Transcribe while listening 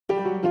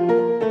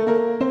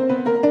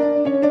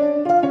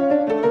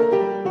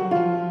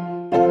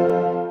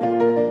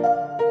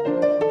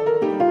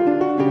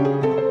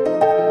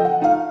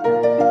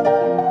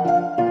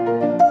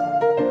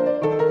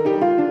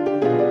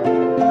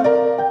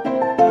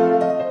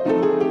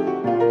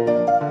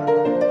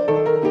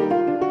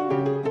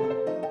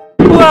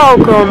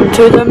Welcome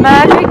to the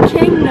Magic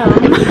Kingdom.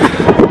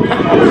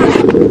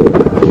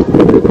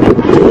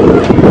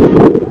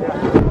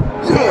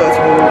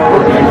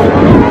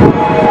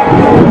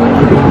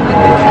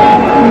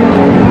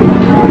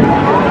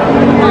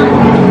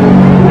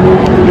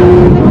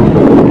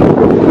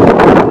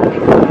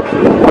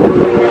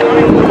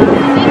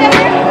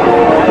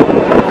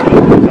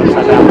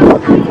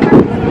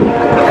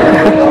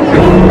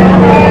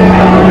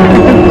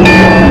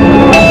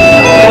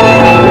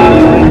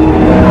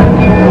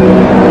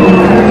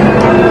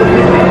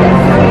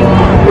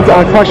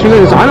 The question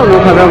is, I don't know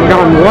if I've ever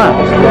gone left.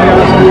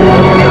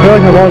 I feel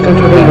like I've always gone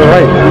to the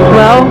right.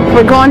 Well,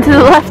 we're going to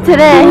the left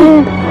today.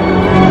 I'm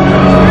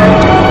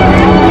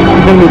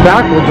going to be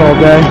backwards all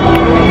day.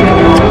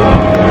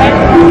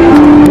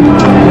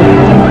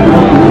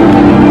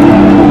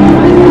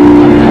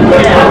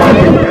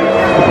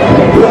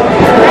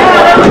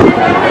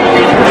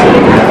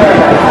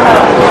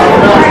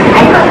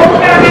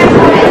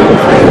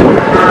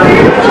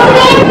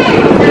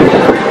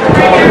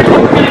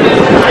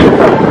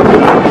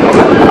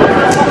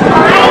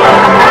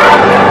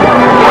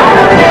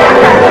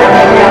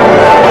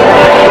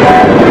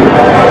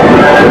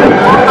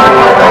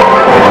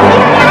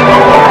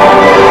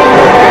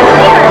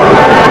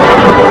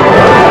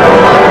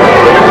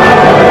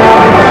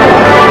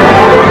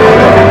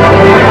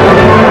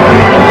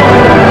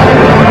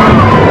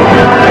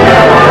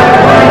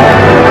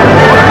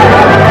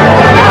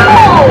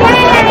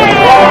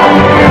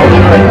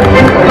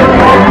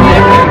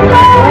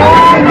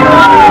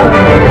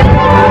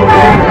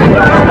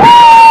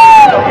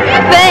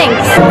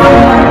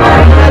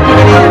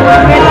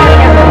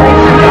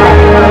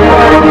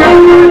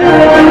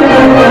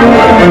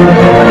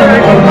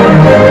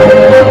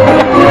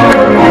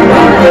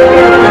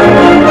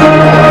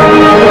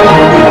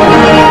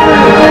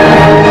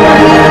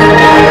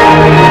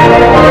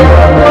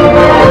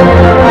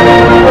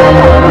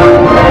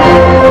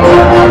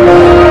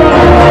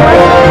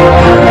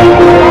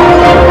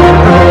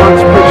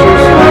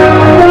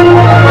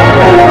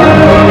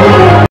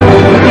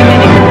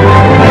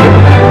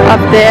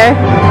 There.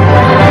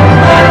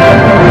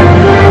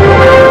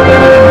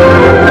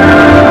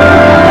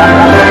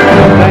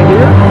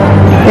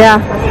 Yeah.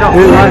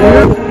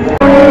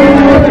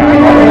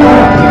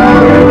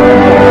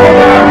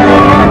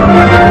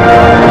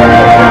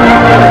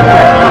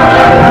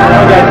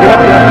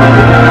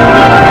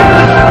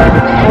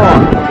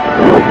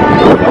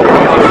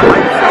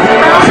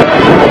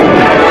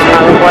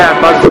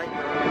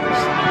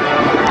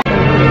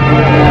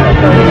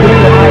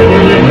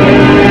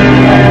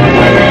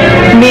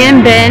 Me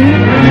and Ben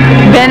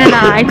and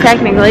I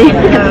technically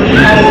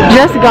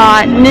just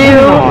got new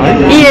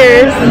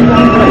ears.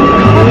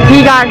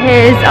 He got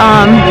his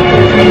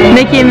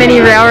Mickey and Minnie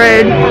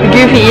Railroad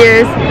goofy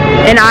ears,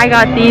 and I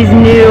got these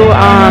new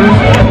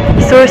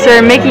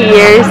Sorcerer Mickey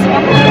ears.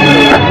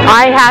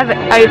 I have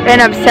an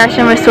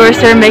obsession with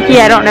Sorcerer Mickey.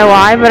 I don't know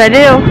why, but I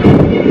do.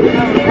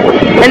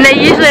 And they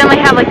usually only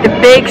have like the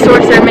big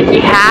Sorcerer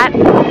Mickey hat.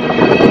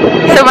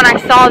 So when I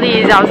saw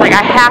these, I was like,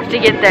 I have to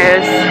get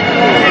those.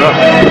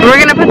 We're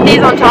gonna put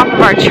these on top of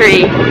our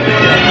tree.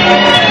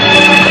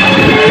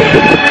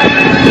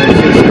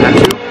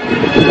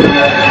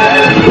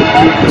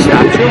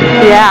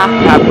 Yeah.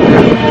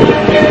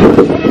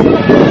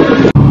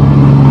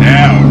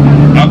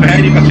 Now, up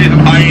ahead you can see some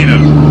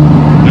hyenas.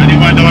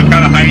 Anyone know what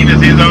kind of hyenas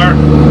these are?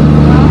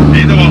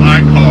 These are what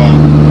I call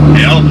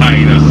yelp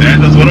hyenas. They're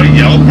those little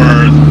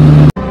yelpers.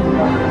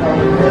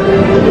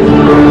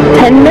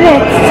 10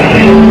 minutes.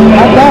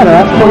 Not bad,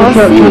 that's pretty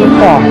short to the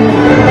clock.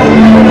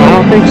 I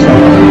don't think so.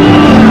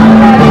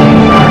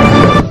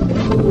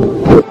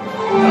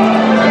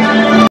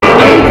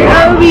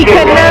 Obi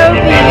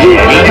Kenobi.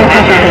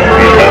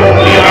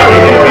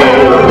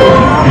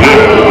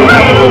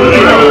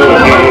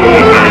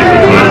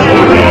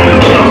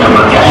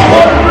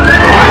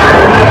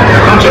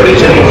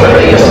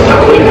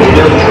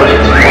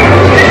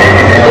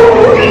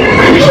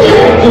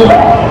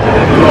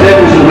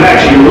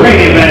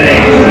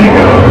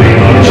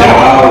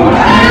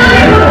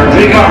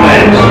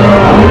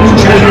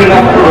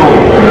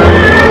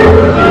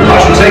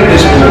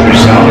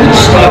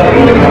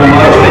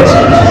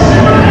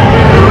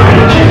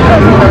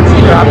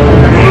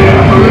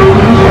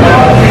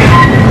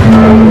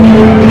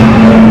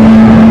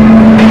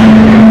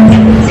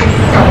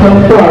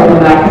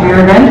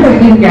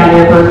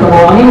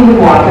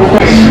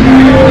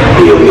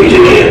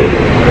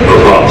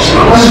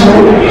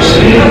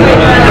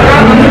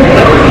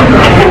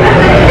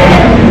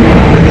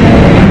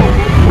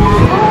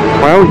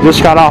 'Well, we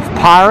just got off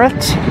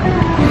Pirates.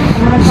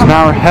 So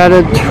now we're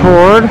headed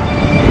toward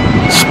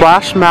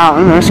Splash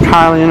Mountain. There's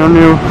Kylie in her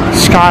new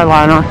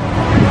Skyliner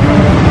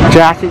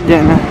jacket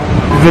getting a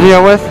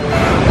video with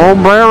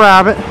old Brer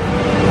Rabbit.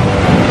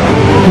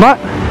 But,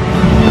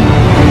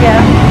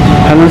 Yeah.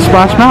 heading to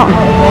Splash Mountain.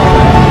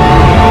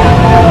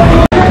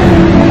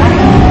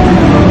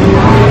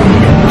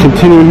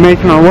 Continue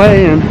making our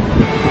way, and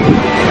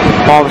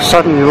all of a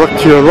sudden you look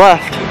to your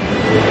left,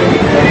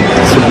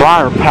 It's a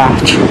briar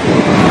patch.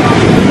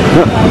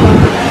 Yep.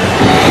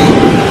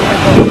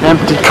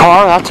 Empty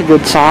car, that's a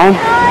good sign.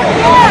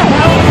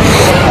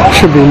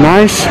 Should be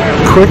nice,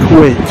 quick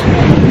wait.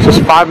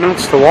 Just 5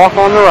 minutes to walk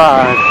on the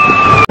ride.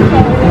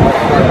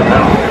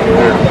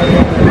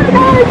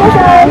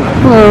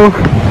 Hello.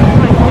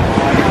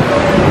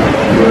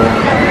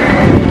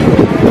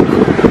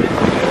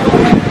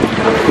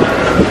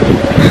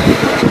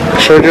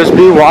 Should just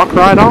be walk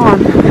right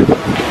on.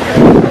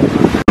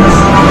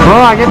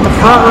 Well, I get the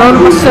front row to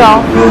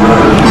myself.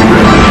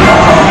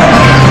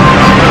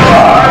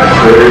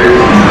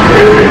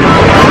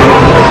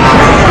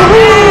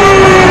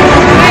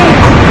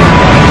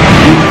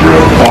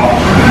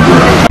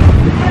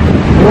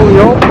 Oh, the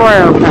old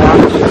prayer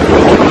patch.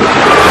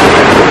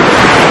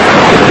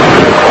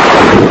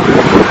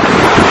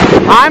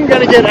 I'm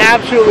gonna get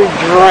absolutely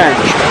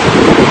drenched.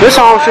 This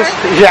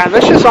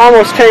just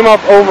almost came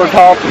up over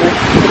top of me.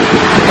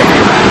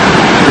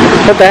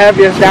 Put the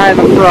heaviest guy in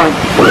the front.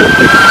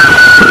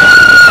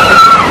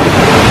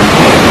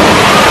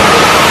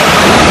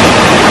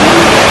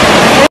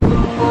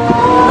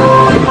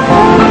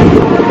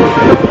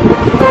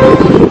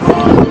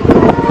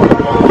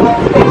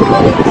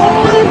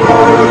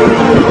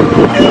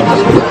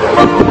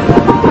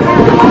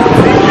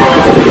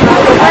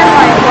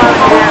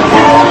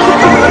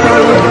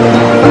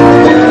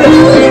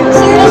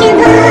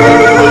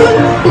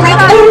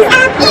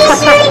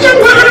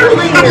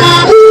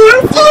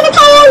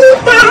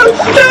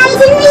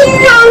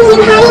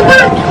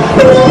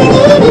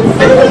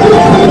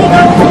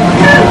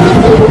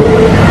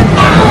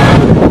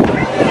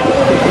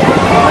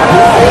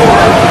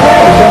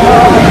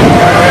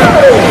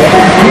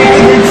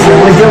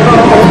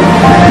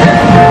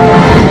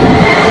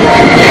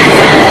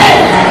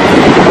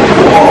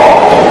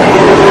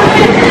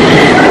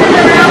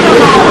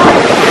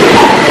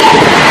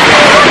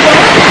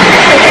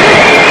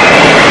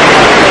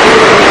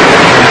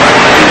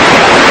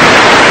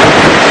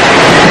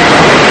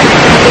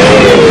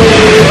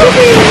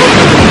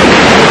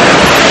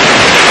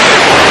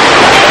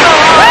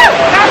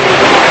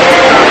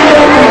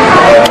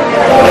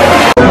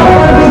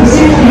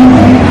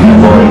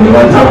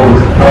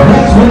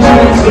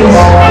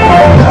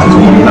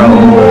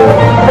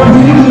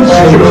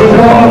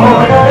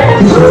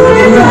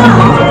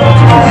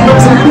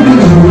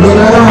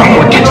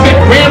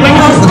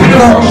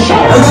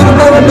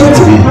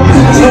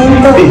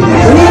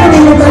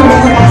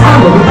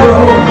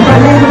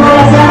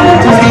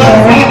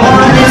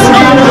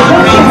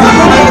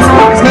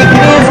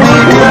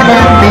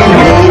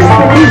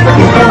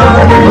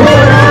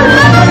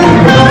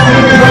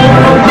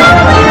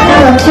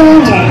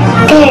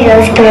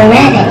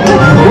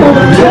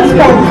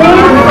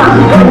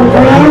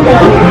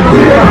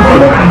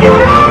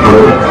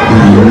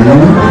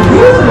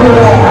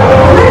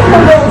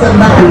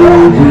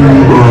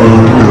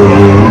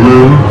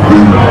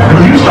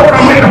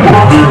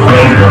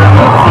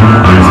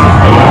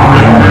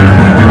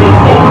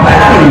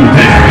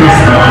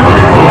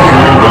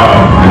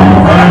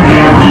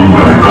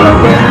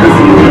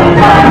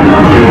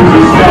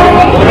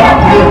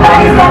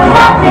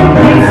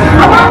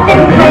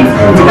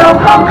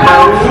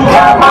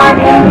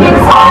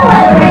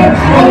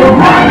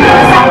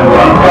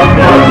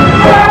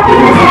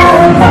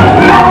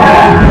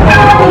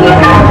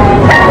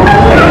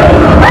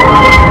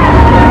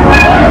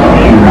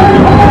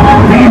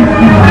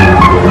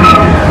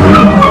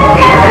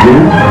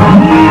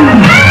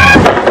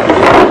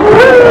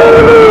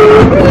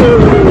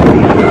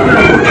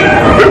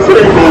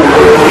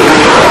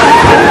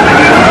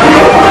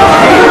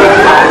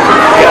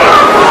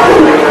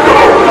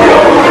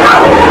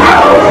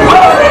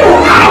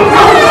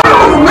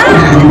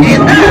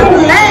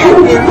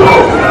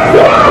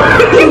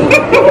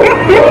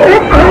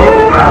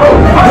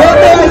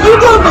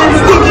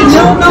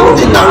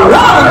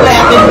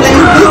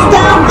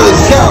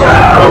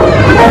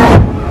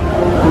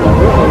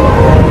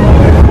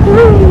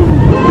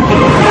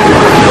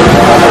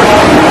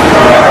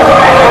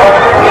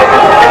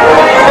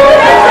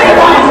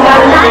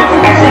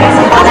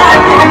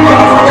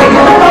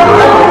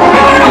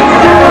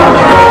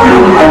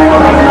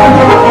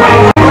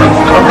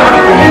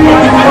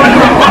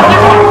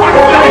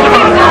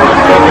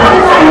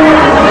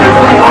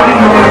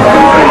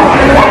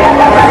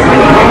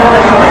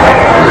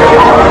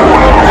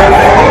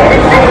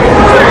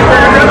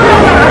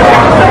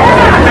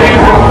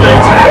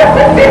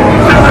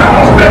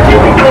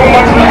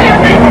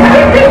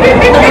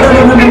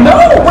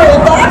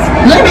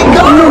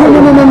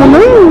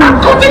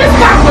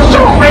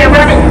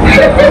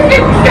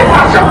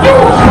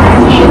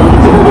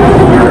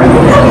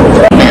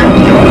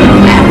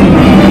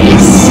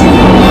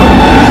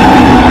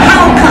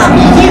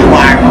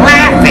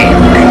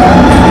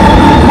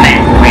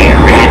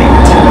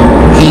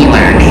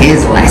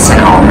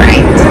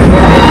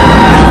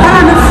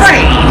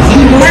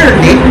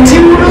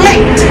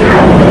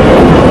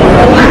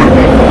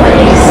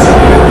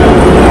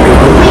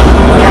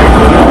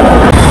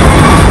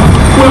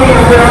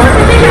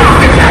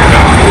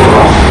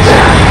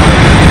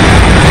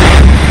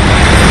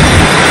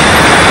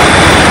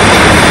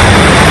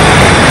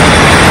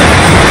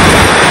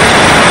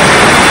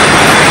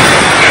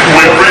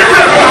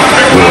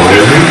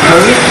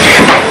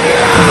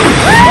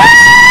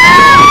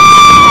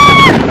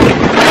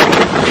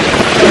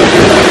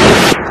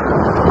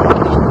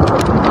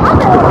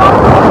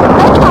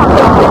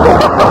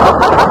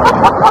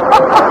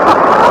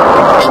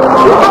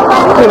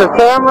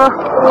 camera.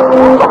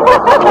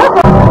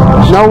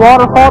 No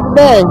waterfall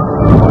today.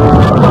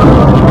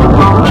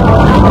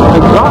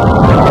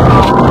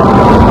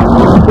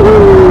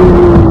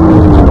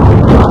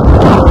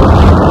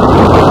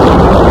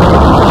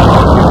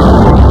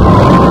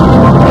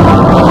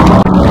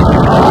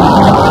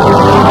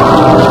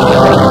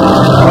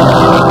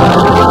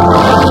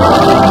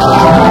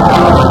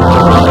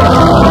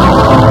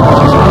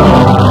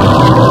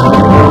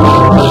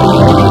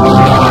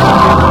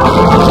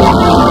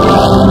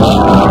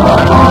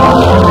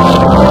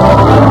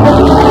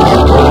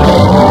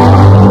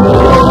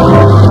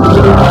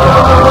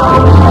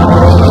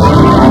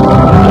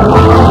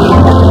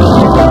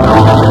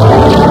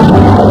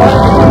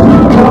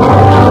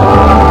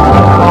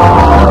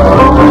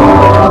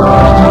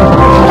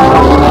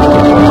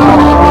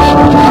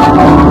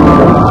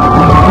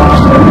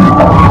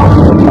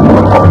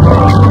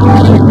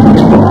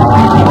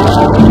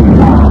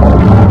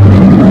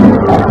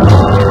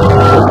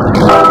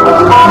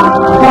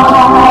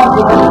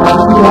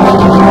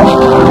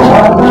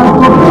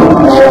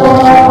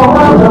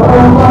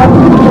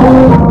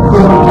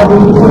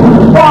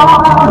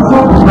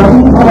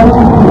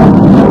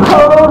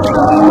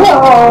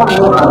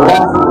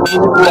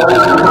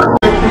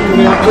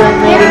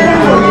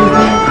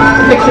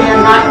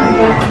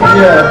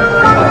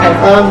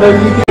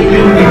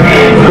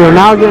 We're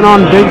now getting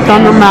on Big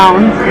Thunder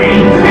Mountain.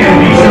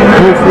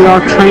 Hopefully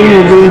our train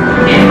will be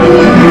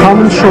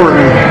coming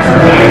shortly.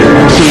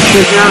 So you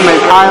sit here and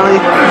make Kylie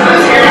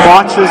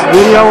watch this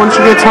video when she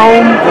gets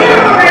home.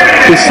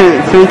 Just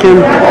sit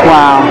thinking,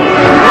 wow,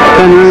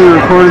 been really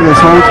recording this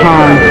whole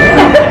time.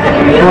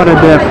 What a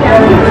dip.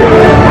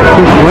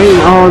 Just wait.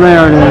 Oh,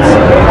 there it is.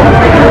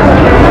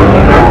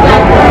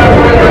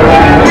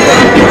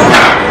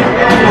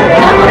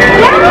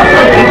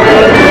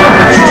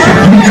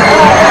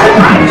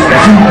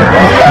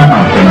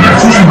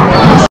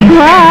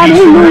 Right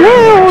in the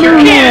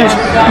wilderness.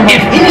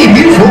 If any of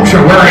you folks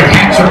are wearing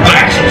hats or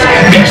glasses,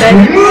 best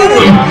remove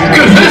them,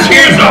 because this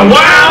here's the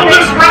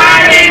wildest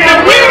ride in the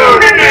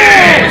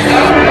wilderness!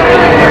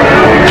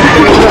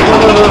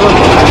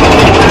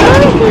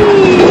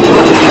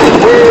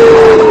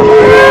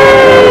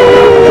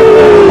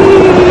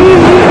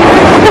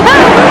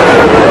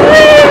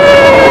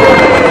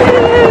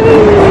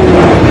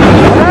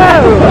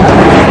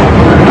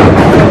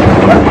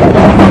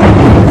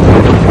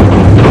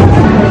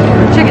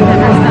 Chicken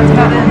tenders, that's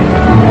about it.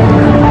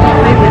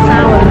 Maybe a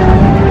salad.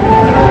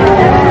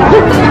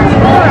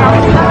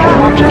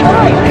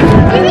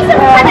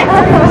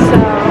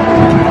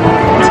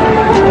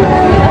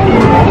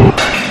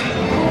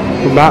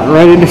 We're about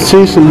ready to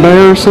see some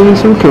bears singing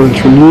some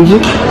country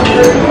music.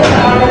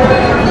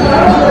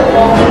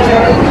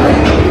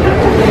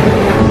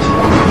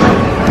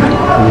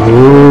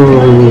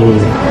 Ooh.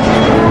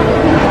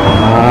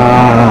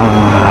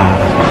 Ah.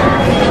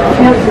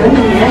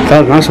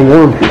 That's nice and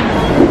warm.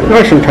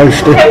 Nice and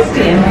toasty.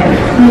 Toasty in here.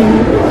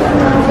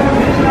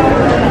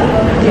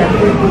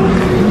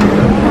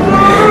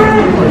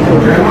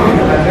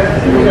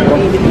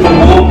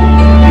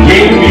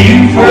 If you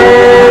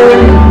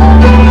fall,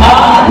 I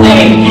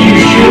think you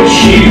should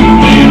shoot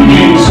him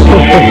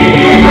instead.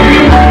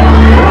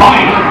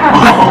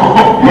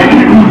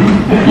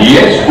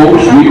 Yes,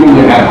 folks, we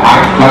only have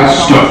high-class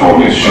stuff on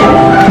this show.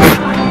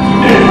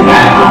 And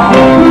now,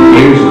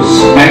 here's a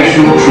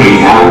special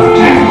treat out of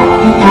town.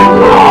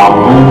 Our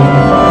own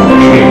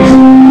Tracy.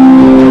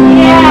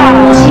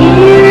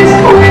 Tears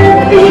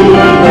will be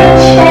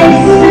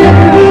chasing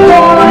for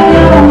your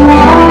eyes.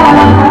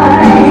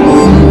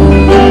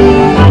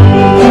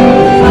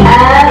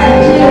 After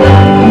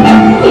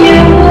you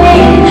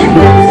leave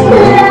this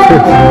love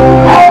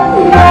of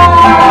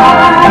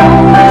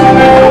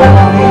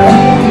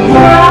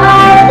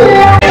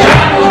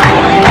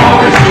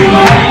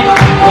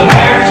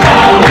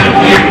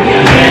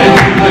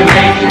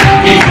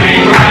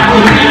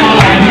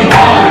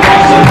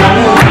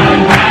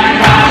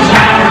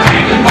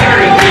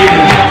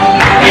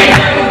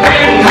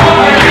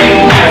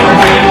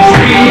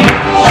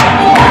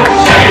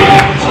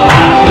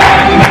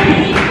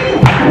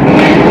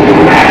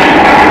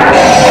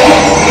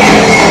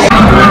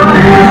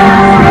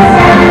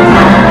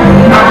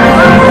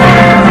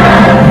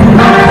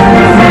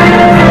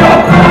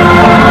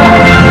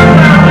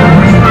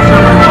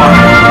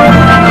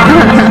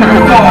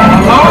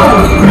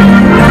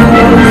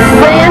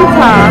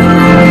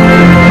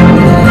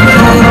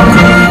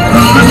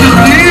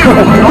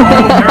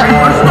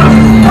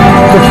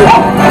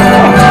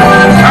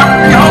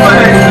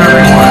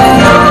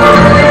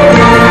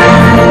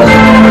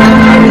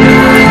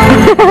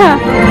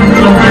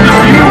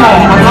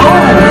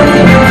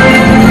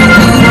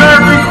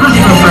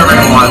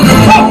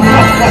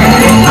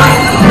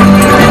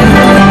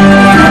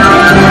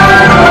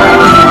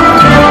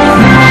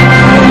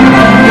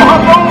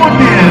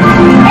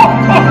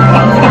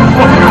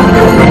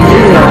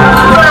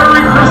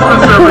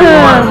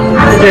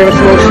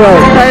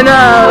I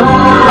know.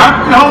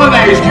 Happy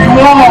holidays to you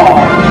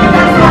all!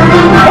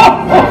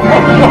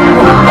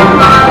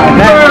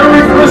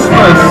 Merry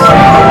Christmas!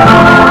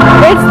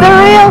 It's the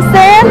real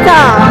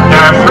Santa!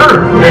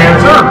 Dasher,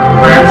 Dancer,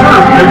 Prancer,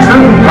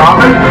 Vixen,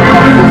 Comet,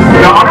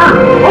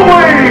 Donner,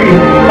 away!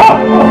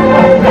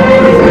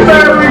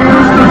 Merry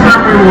Christmas,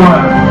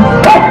 everyone!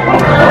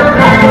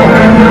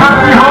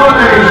 Happy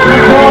holidays to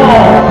you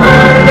all!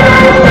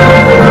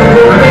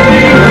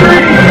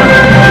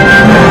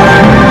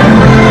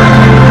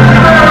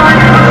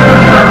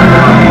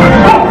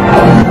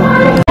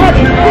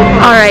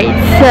 Alright,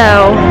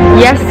 so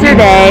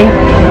yesterday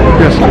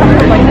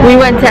we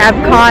went to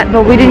Epcot,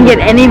 but we didn't get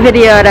any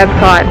video at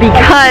Epcot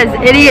because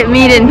idiot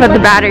me didn't put the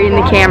battery in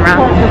the camera.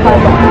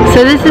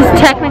 So this is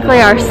technically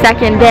our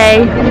second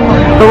day,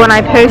 but when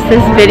I post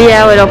this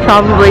video it'll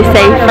probably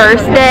say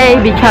first day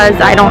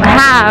because I don't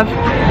have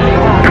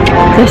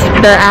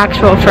the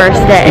actual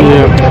first day.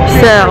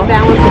 So,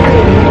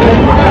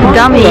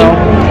 dummy.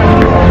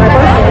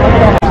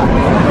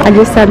 I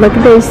just said, look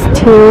at those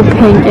two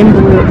pink and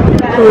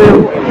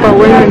blue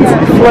balloons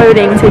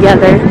floating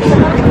together.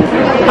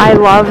 I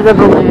love the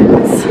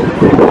balloons.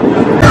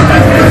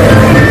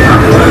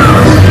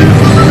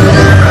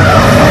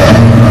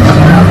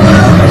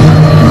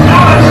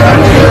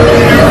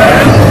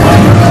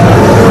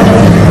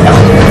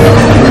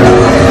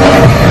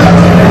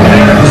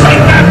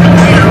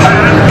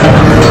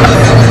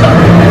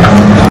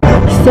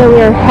 So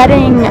we're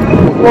heading,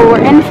 well, we're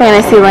in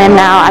Fantasyland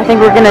now. I think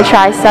we're going to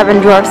try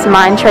Seven Dwarfs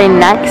Mine Train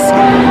next.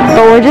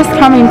 But we're just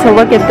coming to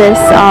look at this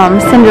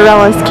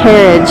Cinderella's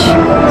carriage.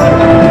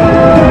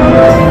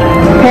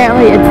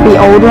 Apparently it's the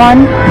old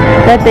one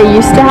that they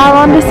used to have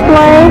on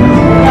display.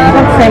 Yeah,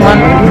 that's the same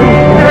one.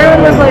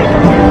 Everyone was like...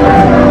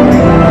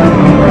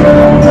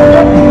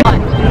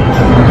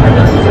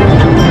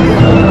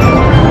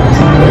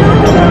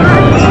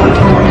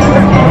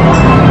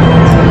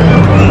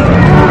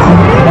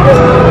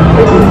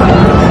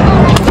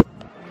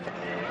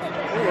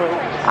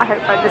 I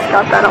hope I just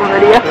got that on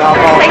video.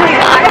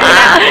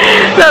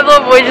 That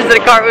little boy just did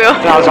a cartwheel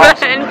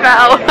and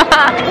fell.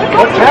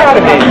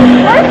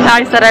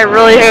 I said I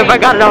really hope I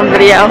got it on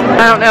video.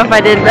 I don't know if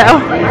I did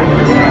though.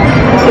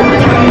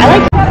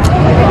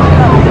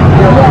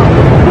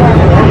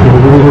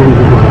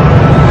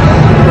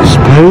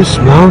 Space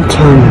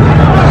Mountain.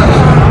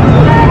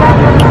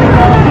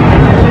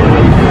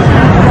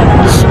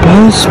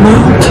 Space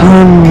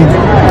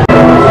Mountain.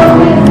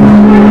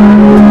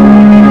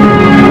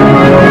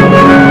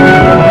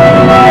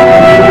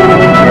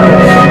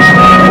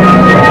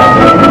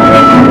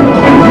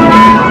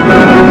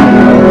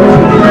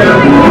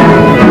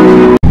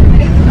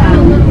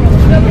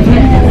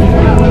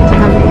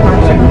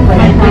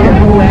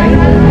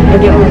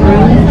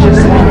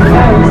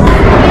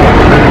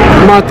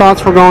 My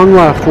thoughts were going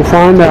left. We'll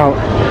find out.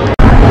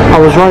 I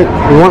was right.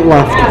 We went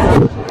left.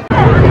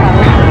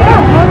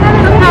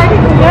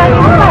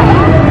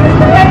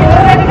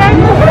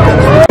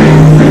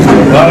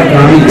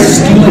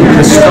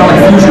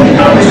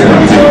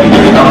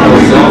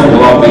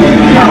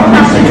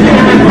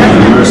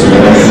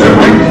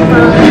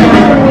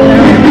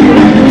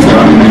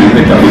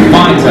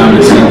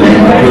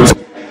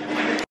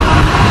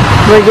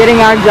 We're getting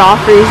our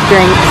Joffrey's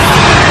drinks.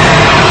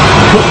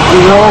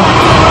 You know,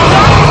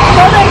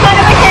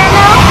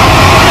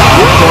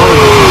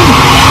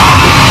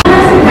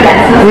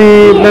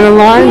 we've been in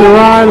line to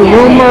ride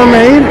Little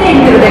Mermaid.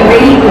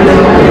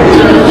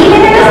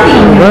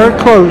 Very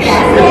close.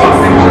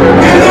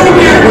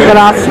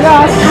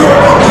 Gracias.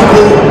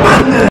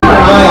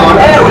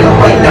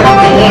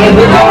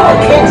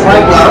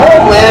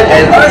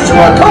 And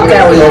Ursula took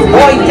Ariel's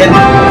point and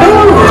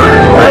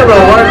whatever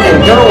one can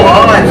do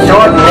all that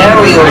short and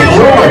Ariel's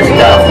ruin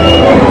stuff.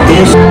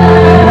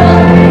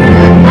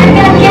 I've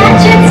got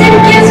gadgets and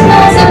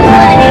gizmos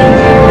aplenty.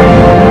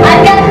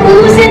 I've got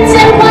who's its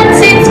and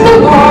what's its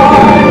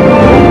galore.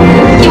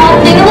 You want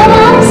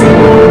thingamabops?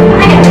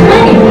 I got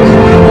 20.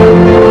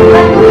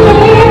 But who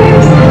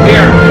cares?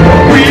 Here,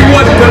 we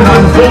want the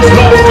non-full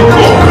stuff to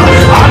cook.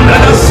 Under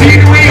the sea,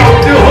 we off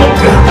the hook.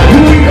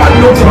 We got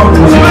no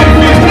troubles. Life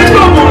is the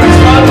troubles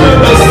under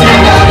the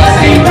sea.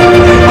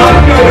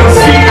 Under the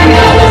sea.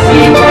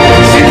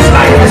 Since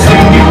life is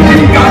singing, we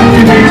got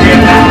to be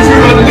here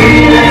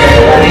naturally.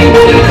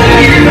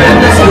 Even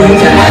the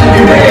schools have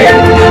to wait.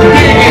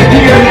 Being in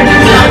here,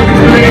 it's like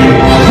a dream.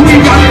 We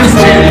got to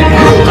stay.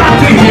 You got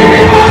to hear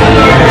it.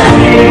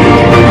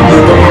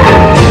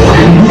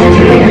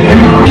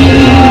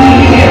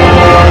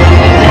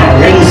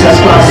 Rings us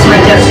plus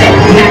sweaters,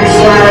 next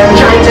line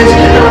changes,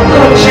 not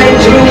gonna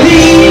change you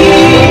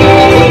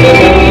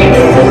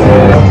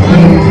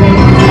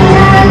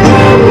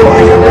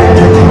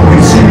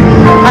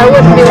I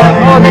wouldn't be like,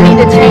 oh, they need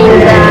to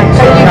change that.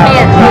 But you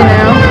can't, you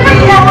know.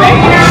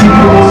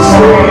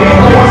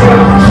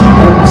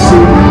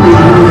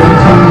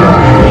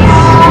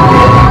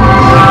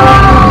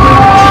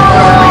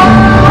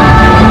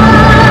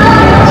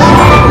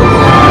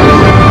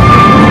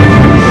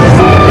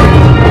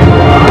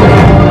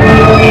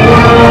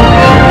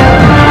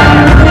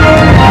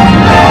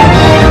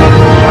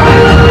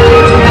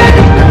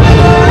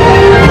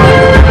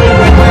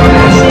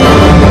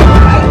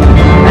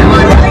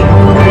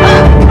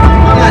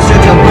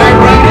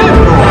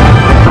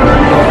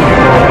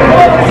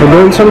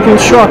 doing some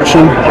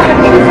construction.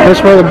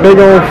 That's where the big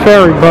old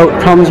ferry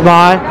boat comes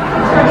by.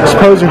 I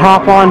suppose you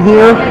hop on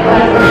here,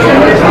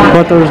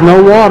 but there's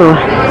no water.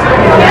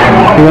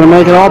 We're gonna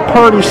make it all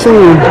pretty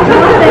soon.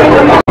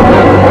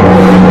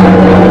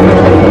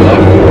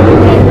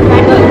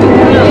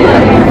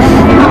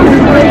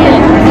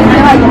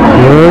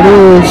 There it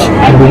is.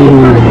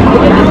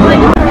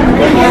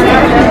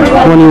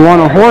 When you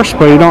want a horse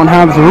but you don't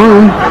have the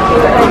room,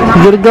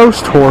 you get a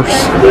ghost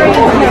horse.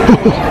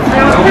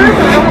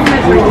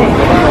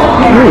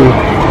 Ooh,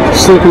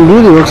 Sleeping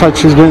Beauty looks like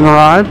she's getting a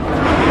ride.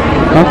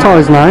 That's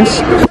always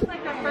nice.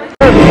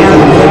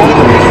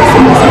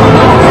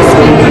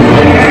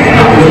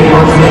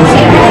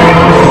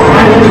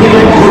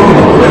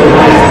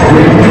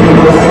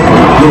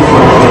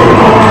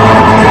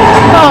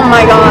 Oh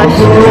my gosh.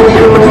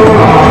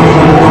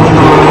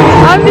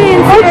 I'm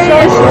being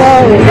serious.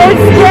 It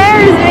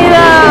scares me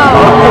though.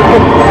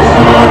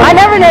 I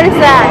never noticed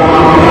that.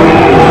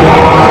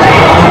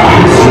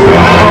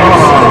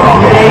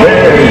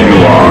 There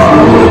you are.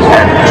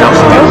 And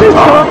just as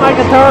Like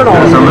a turtle.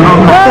 there's a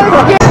little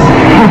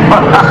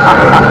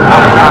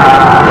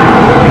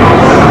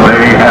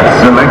They have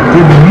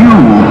selected you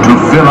to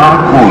fill our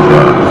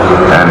quota,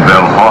 and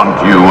they'll haunt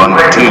you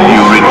until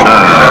you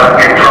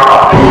return.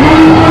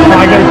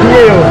 I got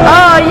you.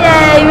 Oh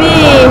yay,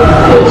 me.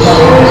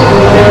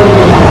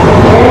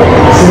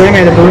 They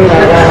made a balloon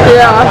out of that.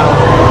 Yeah.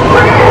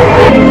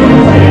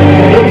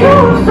 It's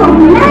all so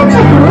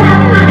magical.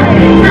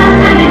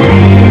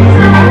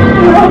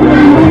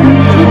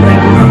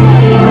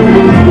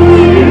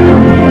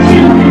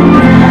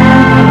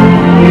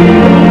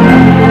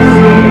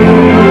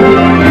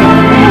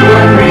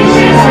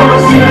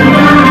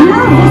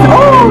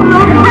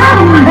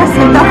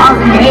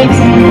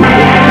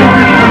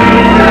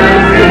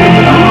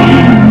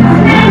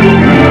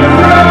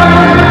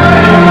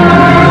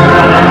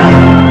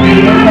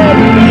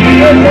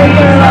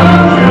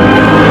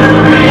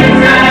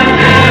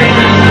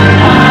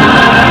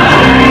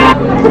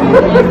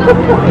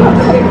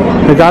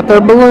 They got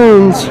their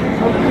balloons.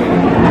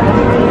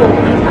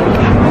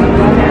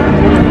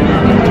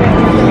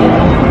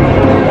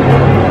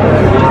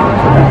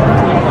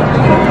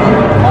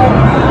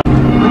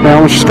 They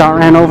almost just got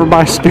ran over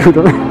by a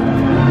scooter.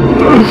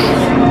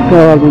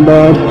 That wasn't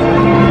bad.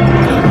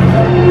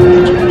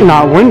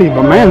 Not windy,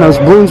 but man, those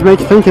balloons make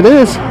you think it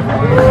is.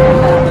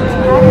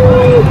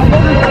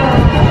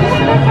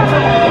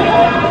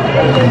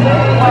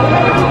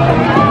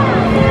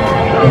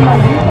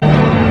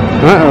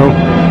 Uh-oh.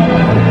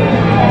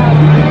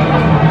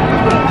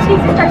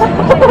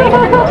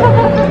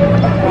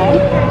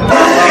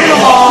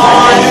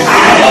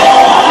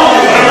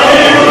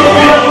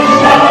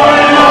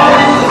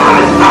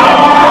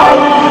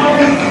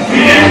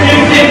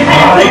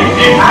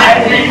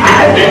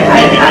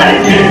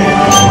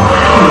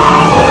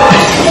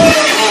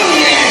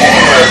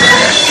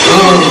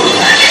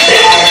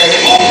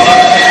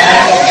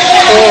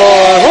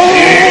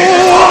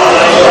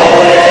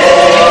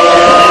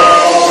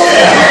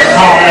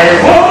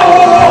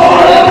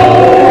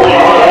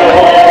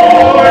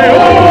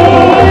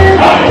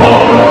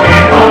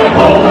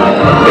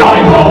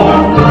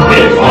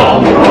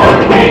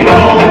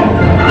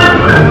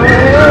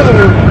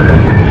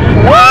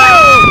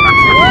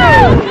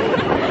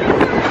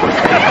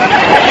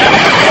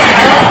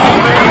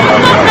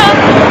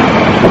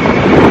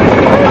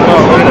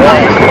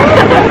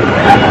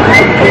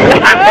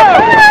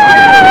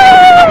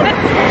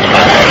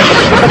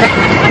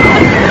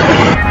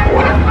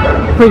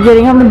 We're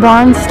getting on the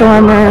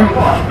Barnstormer.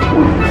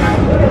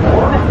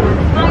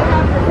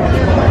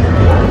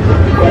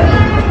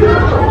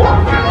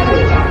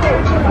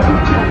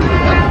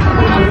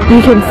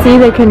 You can see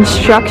the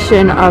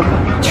construction of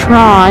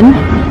Tron.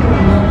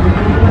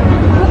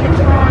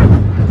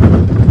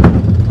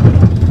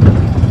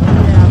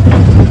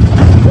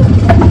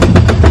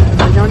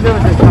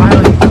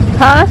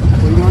 Huh?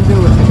 What are you gonna do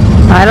with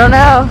it? I don't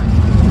know.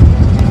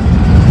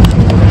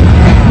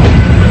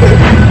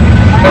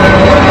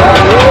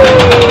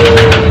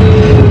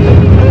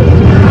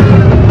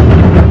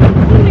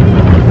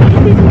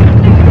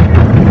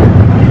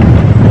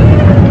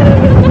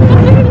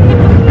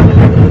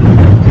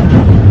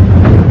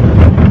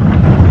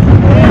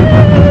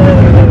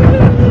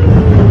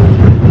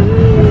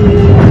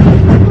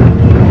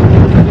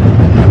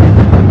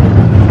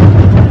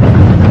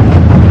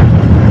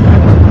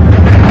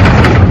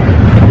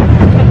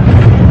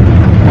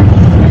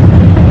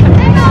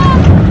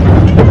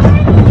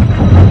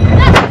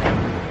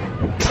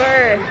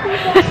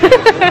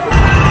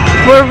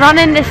 We're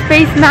running to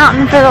Space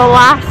Mountain for the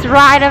last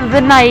ride of the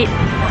night.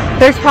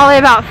 There's probably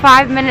about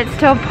 5 minutes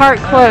till park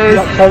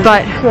closed,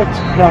 but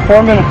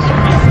 4 minutes.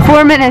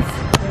 4 minutes.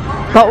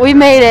 But we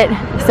made it,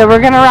 so we're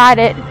gonna ride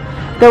it.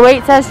 The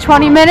wait says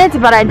 20 minutes,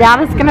 but I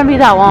doubt it's gonna be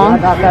that long.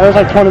 Yeah, there's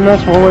like 20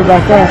 minutes all the way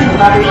back there.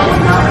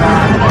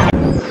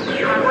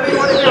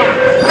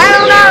 I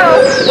don't know.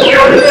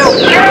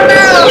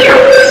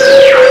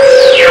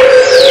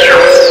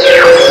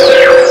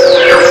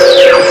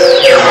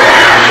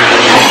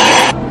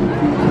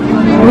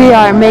 We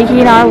are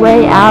making our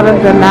way out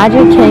of the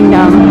Magic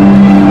Kingdom.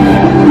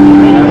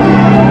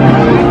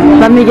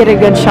 Let me get a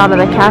good shot of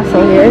the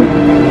castle here.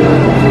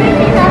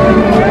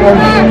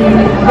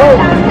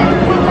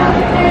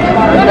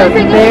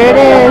 There it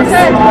is.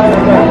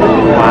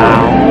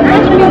 Wow.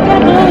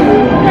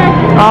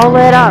 All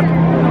lit up. You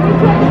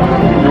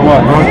know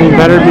what? Nothing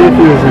better be a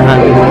fuse than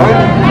that.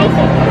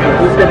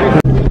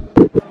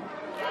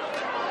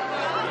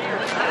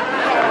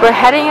 We're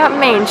heading up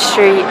Main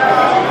Street.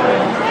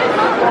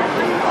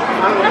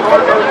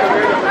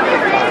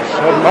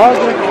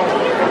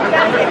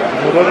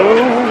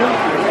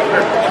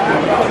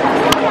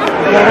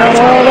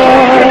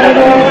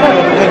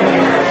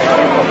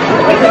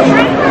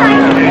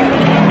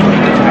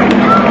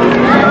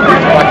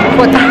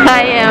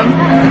 I am.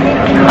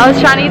 I was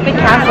trying to get the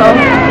castle.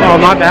 Oh,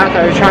 my bad. I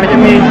thought you were trying to get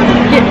me.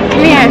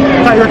 Come here. I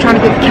thought you were trying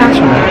to get the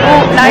castle.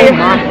 Now you're.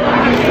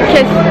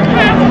 Kiss.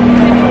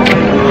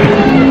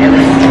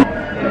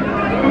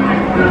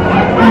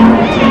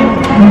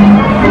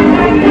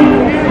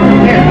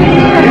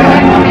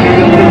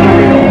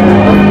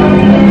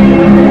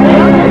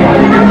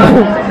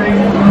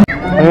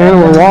 And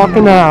we're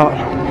walking out.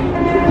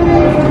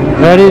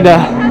 Ready to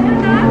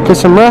get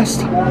some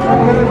rest.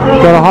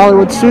 Go to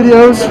Hollywood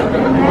Studios.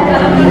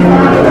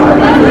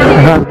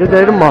 And have a good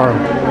day tomorrow.